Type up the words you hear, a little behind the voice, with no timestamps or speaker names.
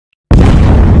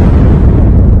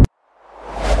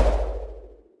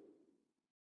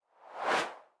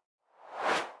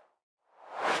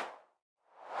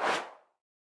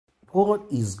what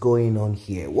is going on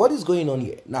here? What is going on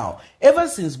here? Now, ever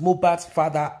since MOHBAD's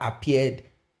father appeared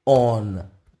on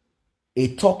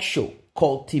a talk show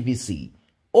called TVC,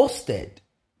 hosted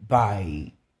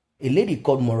by a lady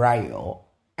called Mariah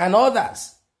and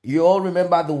others, you all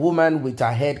remember the woman with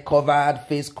her head covered,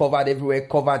 face covered, everywhere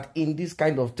covered in this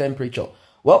kind of temperature.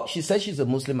 Well, she says she's a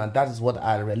Muslim and that is what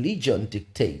our religion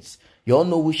dictates. You all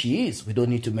know who she is. We don't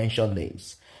need to mention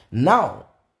names. Now,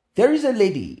 there is a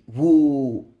lady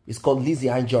who is called LIZZY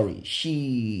AJORIN. She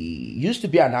used to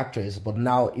be an actress, but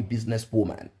now a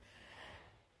businesswoman.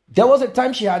 There was a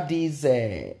time she had these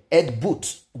head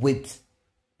boots with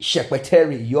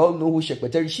Shekpeteri. You all know who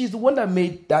Shekpeteri is. She's the one that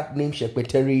made that name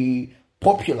Shekpeteri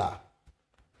popular.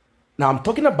 Now, I'm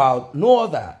talking about no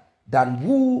other than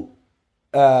who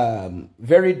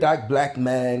very dark black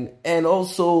man and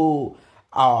also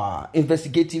our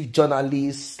investigative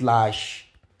journalist slash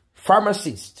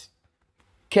pharmacist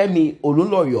Kemi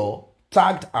Olunloyo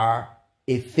tagged her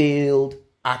a failed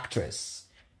actress.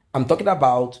 I'm talking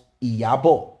about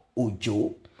Iyabo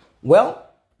Ojo. Well,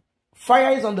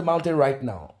 fire is on the mountain right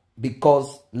now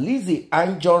because LIZZY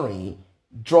AJORIN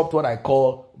dropped what I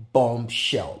call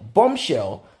bombshell.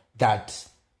 Bombshell that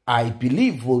I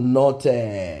believe will not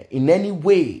in any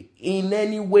way,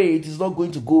 it is not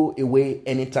going to go away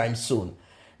anytime soon.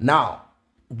 Now,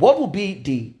 what will be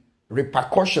the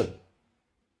repercussion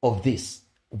of this?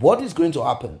 What is going to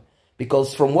happen?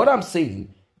 Because from what I'm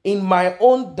saying, in my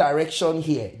own direction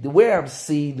here, the way I'm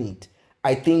seeing it,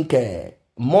 I think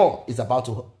more is about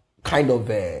to kind of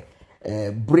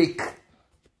break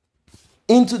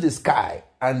into the sky.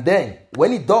 And then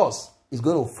when it does, it's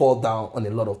going to fall down on a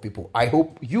lot of people. I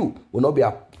hope you will not be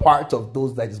a part of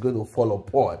those that is going to fall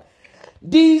upon.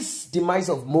 This demise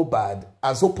of MOHBAD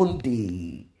has opened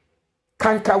the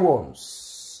canker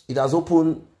worms. It has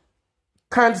opened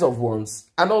cans of worms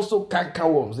and also canker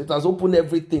worms. It has opened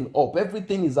everything up.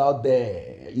 Everything is out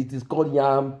there. It is called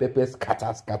yam, pepper,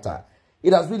 scatter, scatter.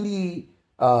 It has really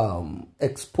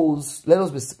exposed. Let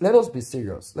us be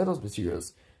serious. Let us be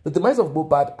serious. The demise of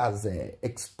MOHBAD has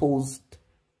exposed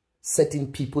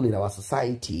certain people in our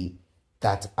society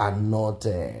that are not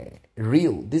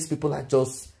real. These people are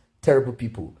just terrible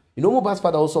people. You know, MOHBAD's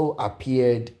father also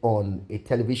appeared on a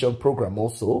television program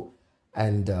also.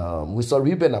 And we saw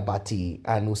Reuben Abati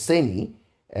and Hussaini,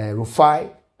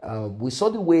 Rufai. We saw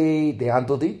the way they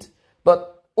handled it.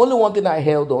 But only one thing I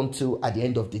held on to at the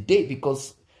end of the day,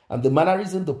 because the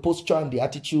mannerism, the posture, and the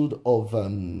attitude of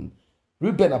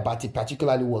Reuben Abati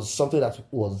particularly was something that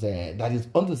was that is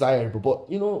undesirable. But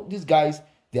you know, these guys,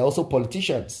 they're also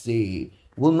politicians. They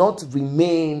will not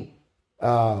remain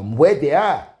where they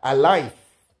are, alive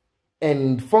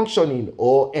and functioning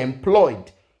or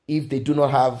employed, if they do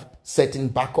not have certain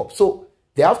backup. So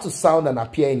they have to sound and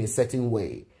appear in a certain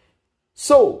way.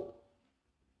 So,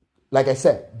 like I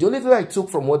said, the only thing I took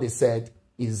from what they said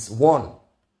is one,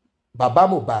 Baba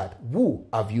MOHBAD, who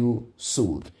have you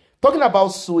sued? Talking about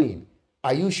suing,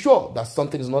 are you sure that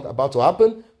something is not about to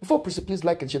happen? Before proceed, please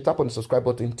like and share, tap on the subscribe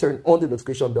button, turn on the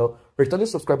notification bell. Returning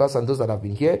subscribers and those that have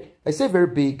been here, I say a very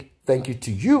big thank you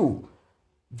to you.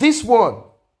 This one,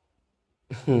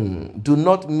 do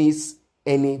not miss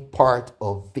any part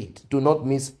of it. Do not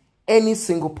miss any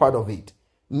single part of it.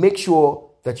 Make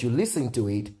sure that you listen to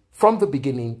it from the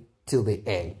beginning till the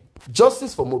end.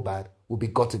 Justice for MOHBAD will be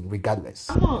gotten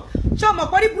regardless.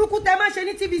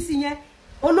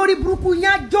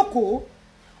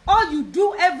 All you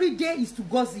do every day is to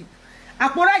gossip.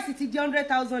 Akpora is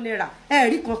 100,000 naira.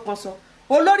 Eri konkonso.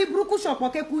 Olori bruku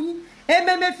shopoke kuyin.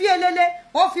 Ememe fi elele.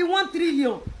 O fi 1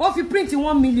 trillion. O fi print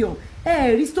 1 million.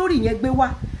 Eri story yen gbe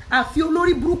wa. Àfi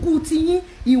olórí burúkú ti yín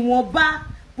ìwọ̀nba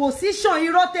position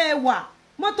irọ́ tẹ́ wà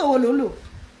mọ́tò wo ló lò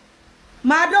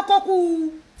máa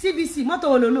dọ́kọ́kú TVC mọ́tò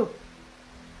wo ló lò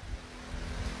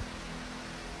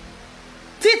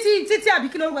títí àbí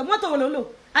kí lórúkọ mọ́tò wo ló lò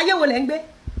ayé wo lẹ́ ń gbé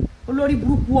olórí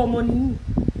burúkú ọmọ ni yín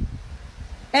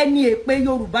ẹni èpè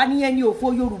Yorùbá ni ẹni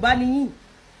òfò Yorùbá ni yín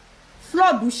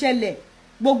flood ṣẹlẹ̀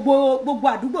gbogbo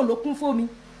àdúgbò ló kún fómi.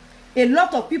 A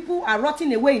lot of people are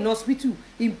rotting away in hospital,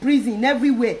 in prison,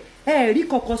 everywhere. Rí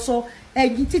kankan sọ,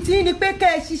 ẹ̀yin títí ní pé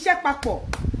kẹ́ ẹ ṣiṣẹ́ papọ̀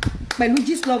pẹ̀lú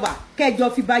Gistlover, kẹ́ ẹ jọ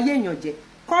fi ba ayé èèyàn jẹ́.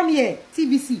 Come here,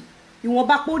 TVC.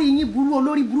 Ìwọ̀nba pórí yín burú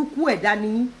olórí burúkú ẹ̀dá ni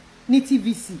yín ní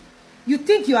TVC. You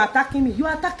think you are attacking me? You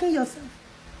are attacking yourself.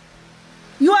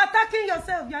 You are attacking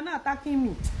yourself. You are not attacking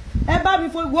me. Ẹ bá mi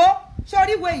fo wo,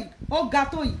 sórí way, ó ga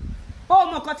tó yìí. Ó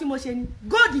mọ nǹkan tí mo ṣe ni.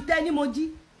 Gold tẹ́ ni mo jí.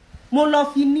 Mo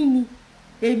lọ fi ní ni.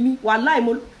 Èmi wàláì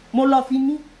mo lọ fi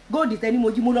ní gold tẹni mo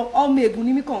jí mo lọ ọmọ ègún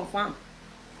ni mi confirm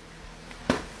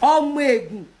ọmọ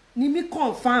ègún ni mi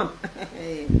confirm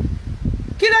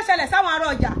kí ló ṣẹlẹ̀ sáwọn ará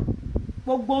ọjà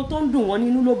gbogbo ohun tó ń dùn wọ́n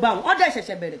nínú ló bá wọn ó dẹ̀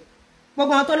ṣẹ̀ṣẹ̀ bẹ̀rẹ̀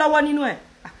gbogbo àwọn tó lọ́wọ́ nínú ẹ̀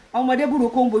ọmọdé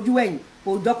burúkú ń bojú ẹ̀yìn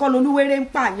òjọkọ́ lolúwéré ń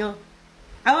pààyàn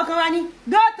àwọn kan wá ní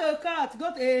go to court go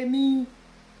to èmi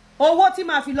owó tí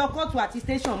màá fi lọ kóòtù àti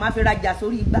station máa fi rajà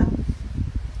sórí igbá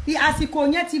àsìkò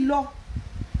yẹn ti lọ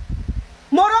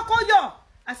Morocco yọ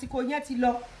àsìkò yẹn ti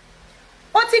lọ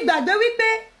ó ti gbàgbé wípé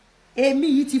èmi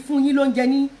yìí ti fún yín lóúnjẹ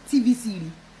ní TVC rí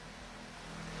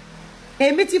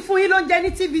èmi ti fún yín lóúnjẹ ní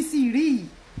TVC rí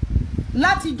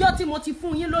látijọ́ tí mo ti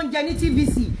fún yín lóúnjẹ ní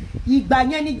TVC ìgbà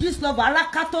yẹn ni Gistlover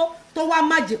alákátó tó wá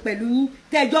májè pẹ̀lú yín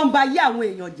tẹ́jọ́ ń ba yé àwọn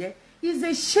èèyàn jẹ́ it's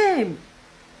a shame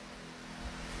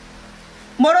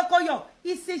Morocco yọ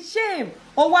it's a shame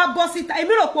ó wá bọ́ síta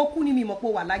èmi rò pé ó kú ni mi mọ̀ pé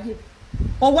ó wà láyé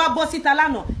ó wá bọ́ síta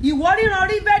lánàá ìwọ ríran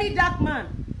rí very dark man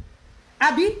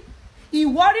àbí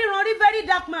ìwọ ríran rí very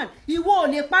dark man ìwọ ò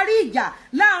lè parí ìjà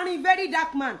láàrin very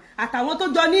dark man àtàwọn tó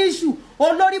jọ ní issue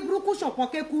olórí burúkú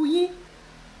ṣọ̀pọ̀ kéku yín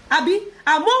àbí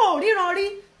àmọ́ ò ríran rí.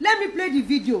 Let me play the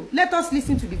video. Let us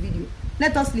listen to the video.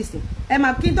 Let us listen.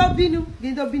 Emma, kí n tó bínú.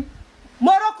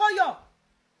 Morocco yọ.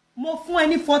 Mo fún ẹ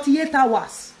ní 48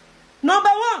 hours. Number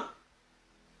 1.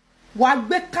 Wàá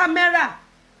gbé kámẹ́rà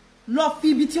lọ fi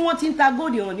ibi tí wọ́n ti ń ta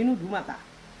gold hàn nínú Dùmàtà.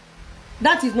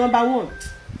 That is number 1.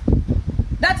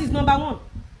 That is number 1.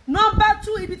 Number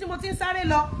 2, ibi tí mo ti ń sáré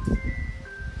lọ.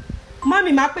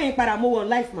 Mommy, má pè yín padà mo wọ on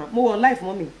life ma. Mo wọ on life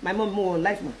mommy. My mom mo wọ on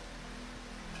life ma.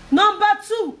 Number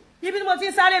 2. Ibi tí mo ti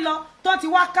ń sáré lọ tó ti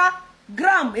wá ká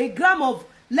a gram of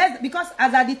less because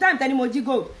as at the time tẹni mo jí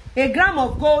gold a gram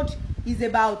of gold is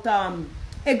about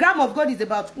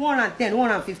 110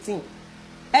 115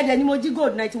 ẹ̀dẹ̀ ni mo jí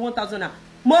gold 91,000 naira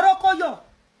Morocco yọ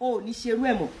ò ní ṣerú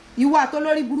ẹ̀ mọ́ ìwọ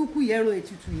àtolórí burúkú yẹn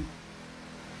ètùtù yìí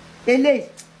eléyìí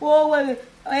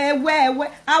ẹ̀wẹ́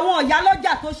àwọn ìyá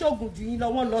lọ́jà tó ṣoògùn jù yín lọ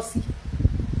wọ́n lọ sí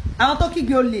àwọn tó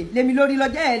kígbe olè lémi lórí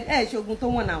lọ́jà ẹ̀ ṣoògùn tó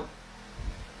wọ́n náà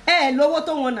lówó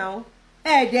tó wọn náà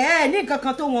dẹ̀ ní nǹkan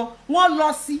kan tó wọ́n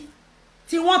lọ sí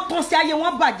tí wọ́n tán sí ayé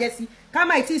wọ́n bàjẹ́ sí ká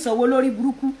má tí ìsọ̀wọ́ lórí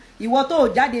burúkú ìwọ tó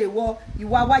jáde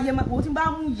ìwà wáyé mo ti bá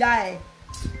mú ya ẹ̀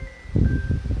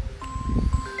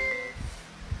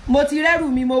mo ti rẹ́rù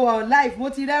mi mo wọ̀ live mo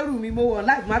ti rẹ́rù mi mo wọ̀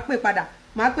live má pè padà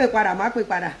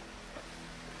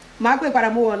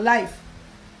mo wọ̀ live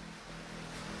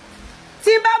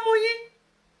tí bá mú yín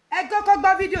ẹ kọ́kọ́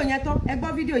gbọ́ fídíò yẹn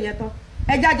tán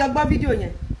ẹ jájọ gbọ́ fídíò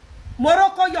yẹn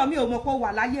Morocco yọ mi ò mọ̀ pé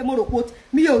wà láyé mo rò pé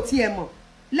mi ò tiẹ̀ mọ̀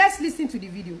let's listen to the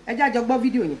video ẹ jájọ gbọ́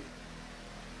fídíò yẹn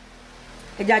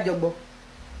ẹ jájọ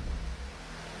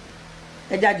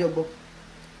gbọ́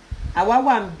àwa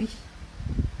wà ń bí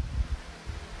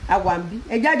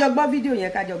ẹ jájọ gbọ́ fídíò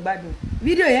yẹn kájọ gbádùn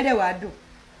fídíò yẹn dẹ̀ wá dùn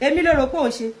èmi ló rò pé ò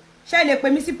ń ṣe ṣé lè pè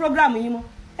mí sí program yín mọ́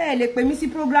ẹ lè pè mí sí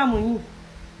program yín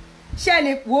ṣé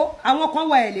lè wo àwọn kan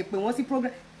wà ẹ lè pè wọ́n sí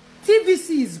program TVC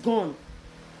is gone.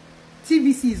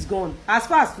 TVC is gone. As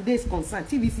far as today is concerned,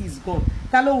 TVC is gone.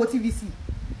 Ta ló wo TVC?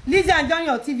 Lizzy and Johnny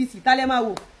or TVC? Ta lẹ máa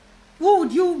wò? Who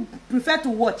would you prefer to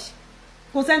watch?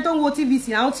 Kò sẹ́ni tó ń wo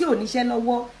TVC. Àwọn tí ò níṣẹ́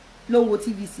lọ́wọ́ ló ń wo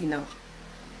TVC now.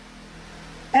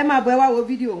 Ẹ máa bọ̀ ẹ wá wo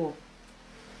fídíò wọn.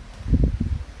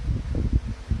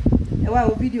 Ẹ wá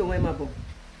wo fídíò wọn ẹ máa bọ̀.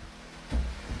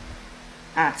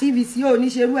 TVC ò ní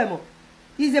ṣerú ẹ̀ mọ́.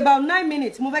 It's about 9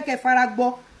 minutes. Mo fẹ́ kẹ́ fara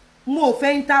gbọ́. Mo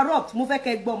fẹ́ interrupt. Mo fẹ́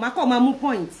kẹ́ gbọ́. Má kọ́ máa mú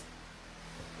point.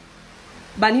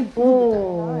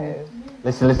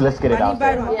 Let's get it out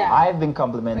there. Yeah. I've been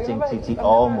complimenting TT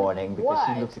all morning because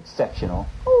she looks exceptional.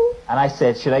 And I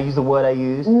said, should I use the word I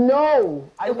used? No.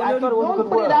 I thought it was a good Don't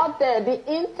put it out there.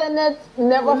 The internet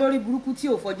never... Olórí burúkú tí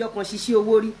ò fọjọ́ kan ṣiṣẹ́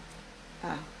owó rí.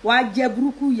 Wá jẹ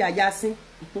burúkú yàyà sí.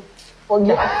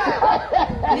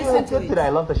 Listen to it. I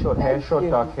love the short hair, short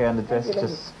dark hair, and the dress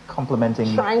just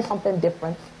complimenting. Trying something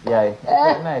different. Yeah,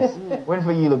 very nice. When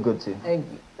for you look good too. Thank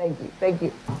you.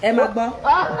 Ẹ máa gbọ́.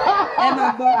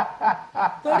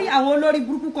 Torí àwọn olórí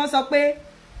burúkú kan sọ pé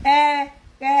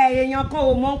èèyàn kan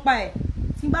ò mọ̀ ń pa ẹ̀.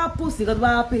 Tí bá post nǹkan tó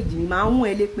bá page mi máa ń hún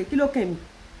ẹ lé pé kí ló kàn mí?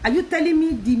 Are you telling me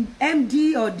the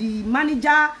MD or the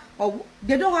manager or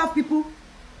they don't have people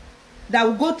that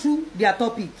will go through their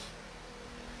topic?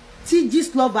 Tí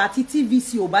Gistlover àti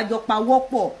TVC ò bá jọ pa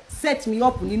wọ́pọ̀ set me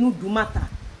up nínú Dùmàtà.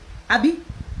 Àbí?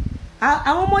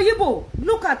 Àwọn ọmọ Yíbò,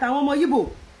 look at àwọn ọmọ Yíbò.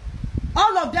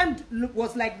 All of them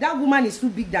was like, that woman is too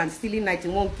big than stealing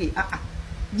 91K.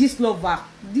 Gistlover,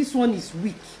 this one is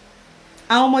weak.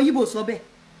 Àwọn ọmọ Yíbò sọ bẹ́ẹ̀.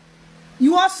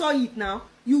 You all saw it now.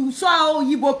 You saw how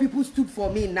Yíbò people stood for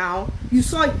me now. You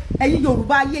saw ẹ̀yin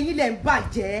Yorùbá ayé yín lẹ ń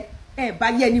bàjẹ́ ẹ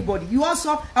bá yé anybody. You all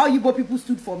saw how Yíbò people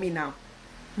stood for me now.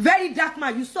 Very dark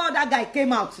man. You saw that guy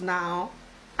came out now.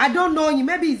 I don't know him.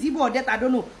 Maybe it's Igbo or that. I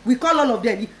don't know. We call all of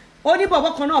them. Only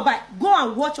Bobo cannot buy. Go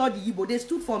and watch all the Igbo. They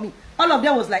stood for me. All of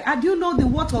them was like, do you know the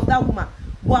worth of that woman?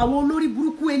 Bo àwọn olórí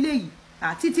burúkú eléyìí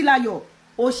Títí Láyọ̀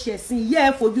ó ṣẹ̀sìn yẹ́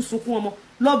ẹ fojú sunkún ọmọ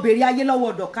lọ bèrè ayé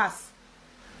lọ́wọ́ Dorcas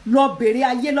lọ bèrè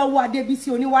ayé lọ́wọ́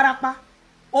Adébísí oníwárápá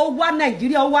ó wá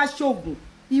Nàìjíríà ó wá ṣoògùn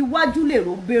iwájú lè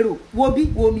ro bèrò wo bí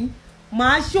wo mi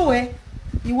máa ṣó ẹ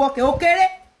ìwọ kẹ ó kéré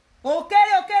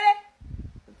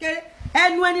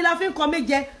ẹnu ẹni la fi ń kọ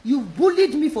méje. You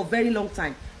bullied me for very long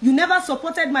time. You never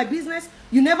supported my business.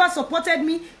 You never supported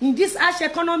me in this harsh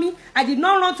economy. I did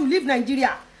not want to leave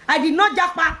Nigeria. I did not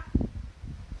japa.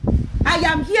 I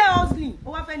am here hustling.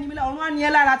 Ó wá fẹ́ ní mi la ọ̀run ani ẹ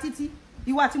lára Títí.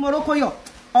 Ìwà tí Morocco yo.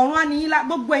 Ọ̀run ani yín la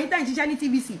gbogbo ẹ̀yin tẹ́ ń ṣiṣẹ́ ní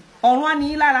TVC. Ọ̀run ani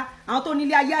yín lára. Àwọn tó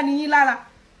nílé ayé ani yín lára.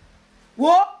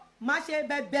 Wo má ṣe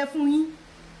bẹ̀bẹ̀ fún yín.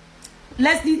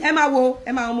 Leslie, Emma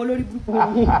ọmọ lórí burúkú.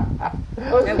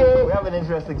 Okay. We have an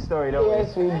interesting story, don't we?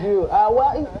 Yes, we do.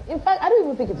 Well, in fact, I don't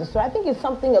even think it's a story. I think it's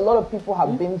something a lot of people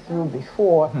have been through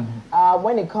before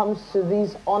when it comes to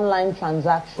these online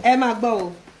transactions. Emma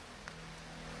gbọ́.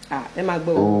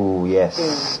 Oh,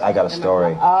 yes. I got a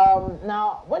story.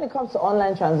 Now, when it comes to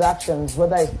online transactions,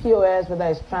 whether it's POS, whether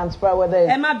it's transfer, whether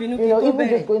it's, even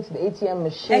just going to the ATM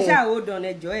machine. Hold on,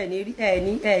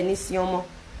 ẹni sin ọmọ.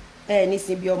 Ní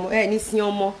sin bí ọmọ ní sin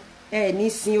ọmọ ní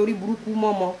sin orí burúkú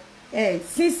mọ́mọ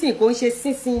sínsìn kò ń ṣe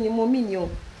sínsìn ni mo mí ni o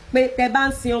pé tẹ́ bá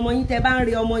ń sin ọmọ yín tẹ́ bá ń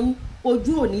re ọmọ yín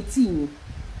ojú òní tì yín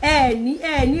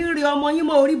ní re ọmọ yín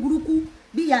mọ́ orí burúkú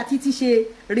bí ìyá Títí ṣe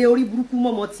re orí burúkú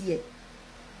mọ́mọ tiẹ̀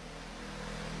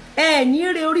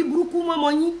ní re orí burúkú mọ́mọ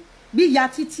yín bí ìyá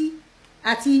Títí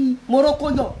àti Morocco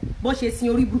yọ bó ṣe sin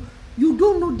orí burúkú. You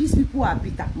don't know these people are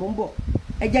bitter. Mo ń bọ̀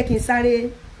ẹ jẹ́ kí n sáré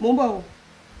mo ń bọ̀ o.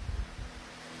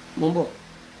 Mo ń bọ̀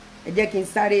ẹ jẹ́ kí n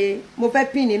sáré mo fẹ́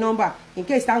pin ní nọ́mbà in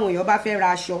case táwọn èèyàn bá fẹ́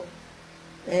ra aṣọ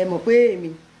mọ̀ pé èmi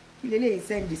kí leléyìí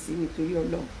send sí mi torí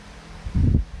Ọlọ́run.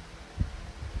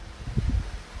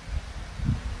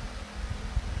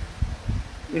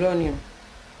 Irọ́ ni o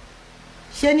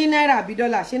ṣé ní náírà àbí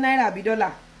dọ́là ṣé náírà àbí dọ́là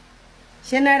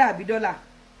ṣé náírà àbí dọ́là.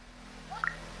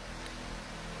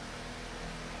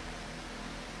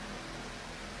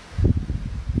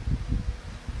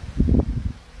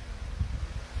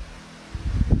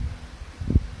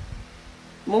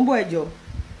 Mo ń bọ̀ ẹjọ́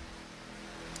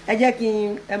ẹ jẹ́ kí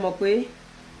ẹ mọ̀ pé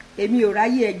èmi ò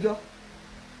ráyè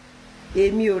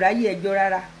ẹjọ́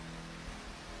rárá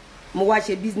mo wá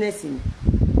ṣe business mi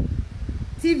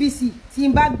TVC tí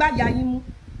n bá gbáya yín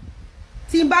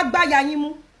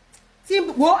mú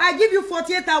wo I give you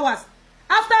 48 hours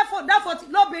after that 40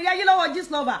 lọ bèrè ayé lọ́wọ́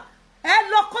Gistlover ẹ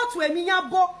lọ kóòtù ẹ̀mí yán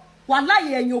bọ́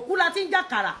wàláhì ẹ̀yìn òkú la ti ń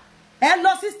jàkàrà ẹ lọ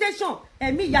sí station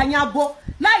ẹ̀mí ìyá yán bọ́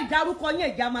láì dárúkọ yín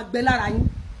ẹ̀já máa gbẹ lára yín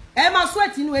ẹ máa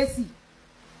sweat inú AC.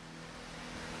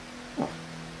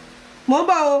 Mo ń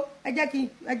bọ̀ o ẹ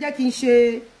jẹ́ kí n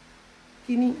ṣe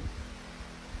kíní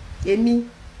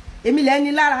èmi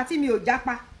lẹ́ni lára tí mi ò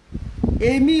jápa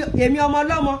èmi ọmọ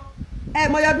ọlọ́mọ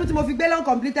mọ ọdún tí mo fi gbé long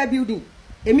completed building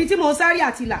èmi tí mo ń sáré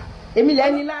àtìlà èmi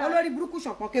lẹ́ni lára olórí burúkú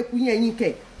ṣọ̀pọ̀n kéku yín ẹ̀yin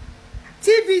kẹ̀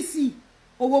TVC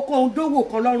owó kan òǹdówó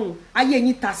kan lọ́rùn ayé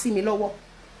yín ta sí mi lọ́wọ́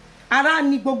ara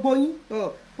ni gbogbo yín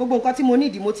gbogbo nǹkan tí mo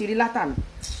nídìí mo ti rí látàná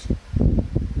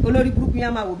olórí burúkú yín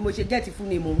á máa wò bí mo ṣe jẹ́ ti fún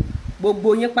ni mo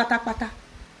gbogbo yín pátápátá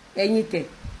ẹ̀yin kẹ̀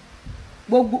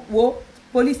gbogbo wo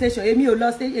police station èmi ò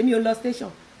lọ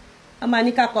station a máa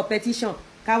ní ká competition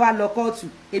ká wá lọ kóòtù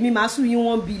èmi máa sùn yín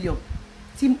 1 billion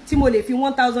tí mo lè fi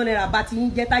 1,000 naira bá ti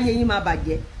yín jẹ́ táyé yín máa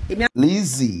bàjẹ́.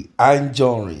 Lizzy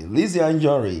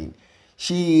Anjorin,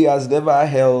 she has never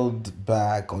held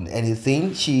back on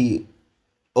anything. She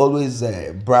always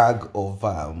brag of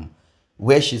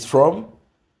where she's from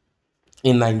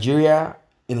in Nigeria,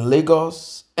 in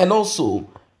Lagos, and also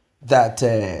that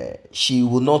she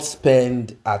will not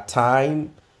spend her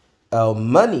time,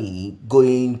 money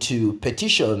going to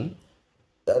petition,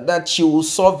 that she will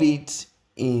solve it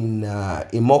in a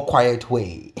more quiet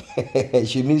way.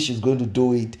 She means she's going to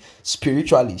do it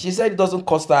spiritually. She said it doesn't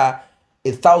cost her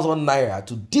 1,000 naira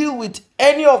to deal with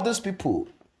any of these people,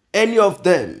 any of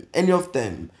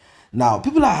them. Now,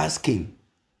 people are asking,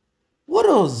 what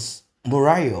does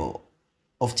Morayo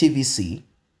of TVC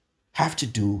have to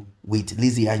do with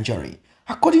Lizzy Anjorin?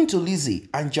 According to Lizzy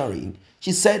Anjorin,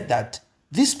 she said that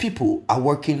these people are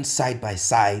working side by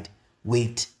side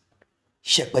with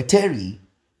Shekpeteri,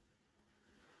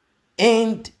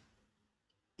 and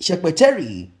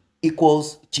Shekpeteri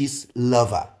equals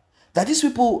Gistlover. That these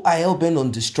people are hell-bent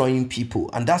on destroying people,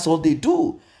 and that's all they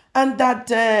do. And that,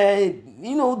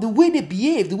 the way they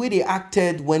behaved, the way they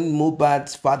acted when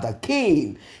MOHBAD's father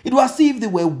came, it was as if they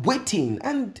were waiting.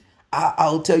 And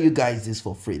I'll tell you guys this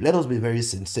for free. Let us be very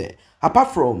sincere.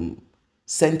 Apart from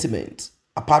sentiment,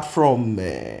 apart from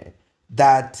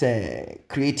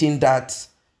creating that,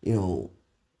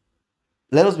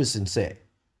 let us be sincere.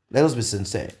 let us be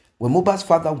sincere. When Mohbad's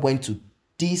father went to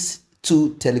these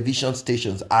two television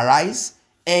stations, Arise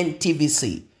and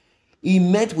TVC, he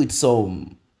met with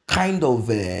some kind of,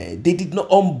 they did not,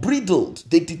 unbridled,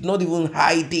 they did not even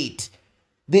hide it.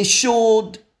 They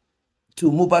showed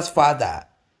to Mohbad's father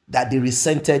that they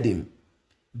resented him.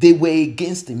 They were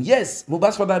against him. Yes,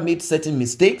 Mohbad's father made certain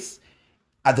mistakes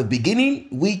at the beginning,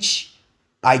 which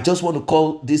I just want to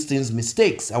call these things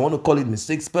mistakes. I want to call it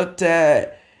mistakes, but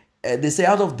they say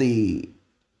out of the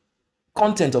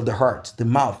content of the heart, the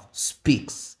mouth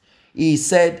speaks. He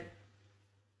said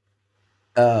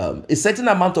a certain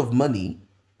amount of money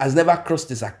has never crossed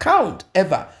his account,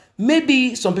 ever.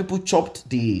 Maybe some people chopped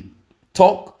the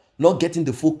talk, not getting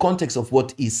the full context of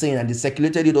what he's saying, and they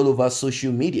circulated it all over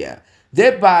social media,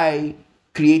 thereby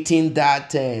creating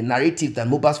that narrative that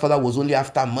Mohbad's father was only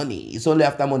after money. It's only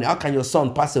after money. How can your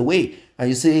son pass away and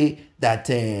you say that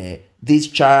this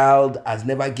child has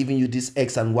never given you this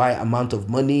X and Y amount of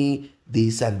money,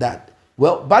 this and that?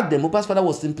 Well, back then, Mohbad's father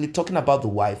was simply talking about the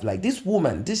wife. Like, this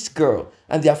woman, this girl,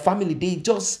 and their family, they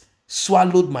just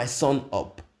swallowed my son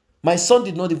up. My son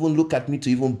did not even look at me to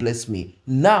even bless me.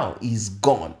 Now he's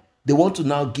gone. They want to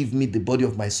now give me the body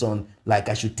of my son like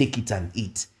I should take it and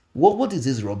eat. What is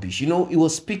this rubbish? You know, he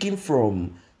was speaking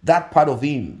from that part of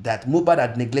him that Mohbad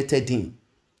had neglected him,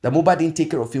 that Mohbad didn't take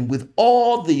care of him with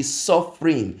all the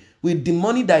suffering, with the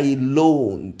money that he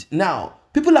loaned. Now,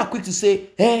 people are quick to say,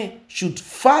 hey, should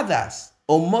fathers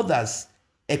or mothers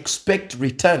expect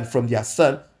return from their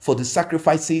son for the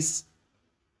sacrifices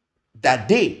that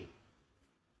they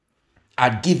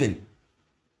had given?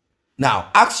 Now,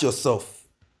 ask yourself,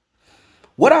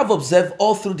 what I've observed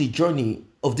all through the journey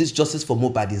of this justice for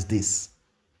Mohbad is this: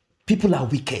 people are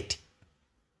wicked.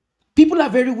 People are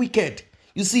very wicked.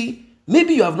 You see,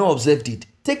 maybe you have not observed it.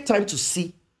 Take time to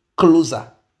see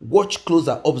closer, watch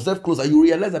closer, observe closer. You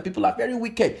realize that people are very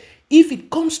wicked. If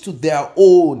it comes to their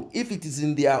own, if it is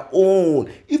in their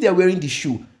own, if they're wearing the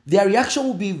shoe, their reaction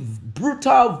will be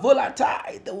brutal,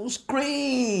 volatile. They will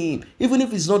scream, even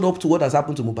if it's not up to what has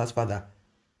happened to Mohbad's father.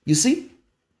 You see?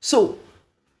 So,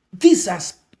 this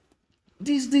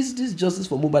justice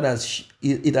for Mohbad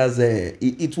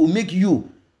it will make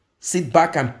you sit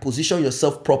back and position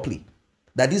yourself properly.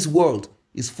 That this world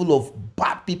is full of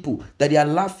bad people, that they are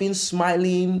laughing,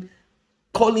 smiling,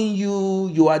 calling you,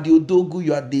 you are the Odogu,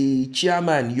 you are the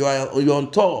chairman, you're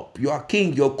on top, you are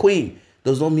king, you're queen.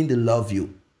 Does not mean they love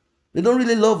you. They don't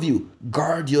really love you.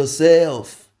 Guard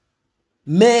yourself.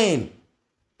 Men,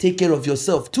 take care of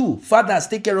yourself too. Fathers,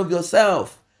 take care of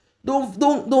yourself.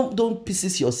 Don't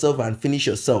pieces yourself and finish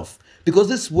yourself. Because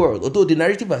this world, although the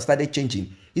narrative has started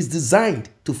changing, is designed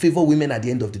to favor women at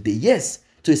the end of the day. Yes,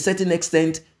 to a certain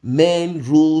extent, men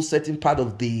rule certain part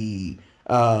of the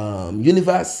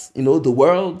universe, you know, the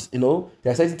world, you know.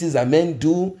 There are certain things that men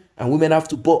do and women have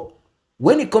to. But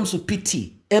when it comes to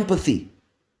pity, empathy,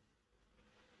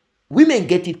 women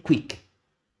get it quick.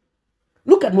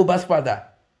 Look at Mohbad's father.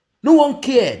 No one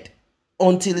cared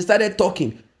until he started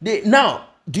talking. Now,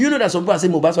 do you know that some people are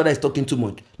saying Mohbad's father is talking too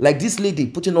much? Like this lady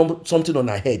putting on something on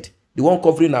her head, the one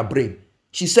covering her brain.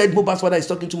 She said Mohbad's father is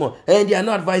talking too much and they are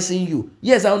not advising you.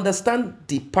 Yes, I understand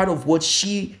the part of what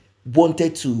she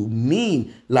wanted to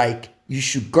mean. Like, you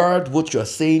should guard what you are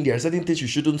saying. There are certain things you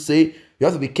shouldn't say. You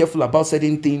have to be careful about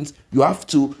certain things. You have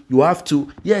to,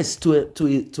 yes,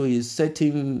 to a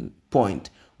certain point.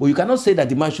 But you cannot say that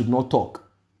the man should not talk.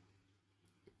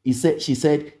 She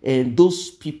said, and those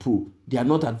people, they are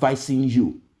not advising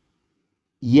you.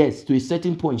 Yes, to a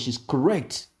certain point, she's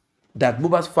correct that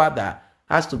Mohbad's father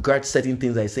has to guard certain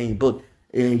things I'm saying, but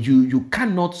you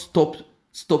cannot stop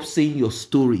saying your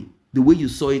story the way you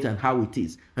saw it and how it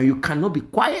is, and you cannot be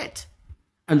quiet,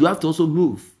 and you have to also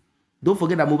move. Don't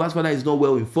forget that Mohbad's father is not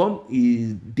well informed.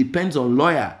 It depends on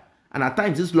lawyer, and at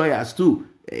times these lawyers too,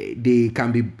 they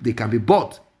can be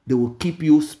bought. They will keep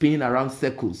you spinning around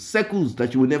circles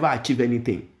that you will never achieve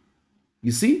anything.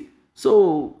 You see?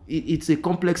 So it's a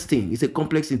complex thing. It's a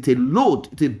complex thing. It's a load.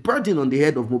 It's a burden on the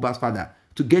head of Mohbad's father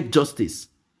to get justice.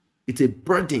 It's a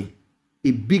burden.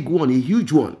 A big one. A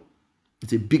huge one.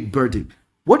 It's a big burden.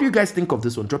 What do you guys think of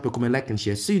this one? Drop a comment, like, and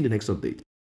share. See you in the next update.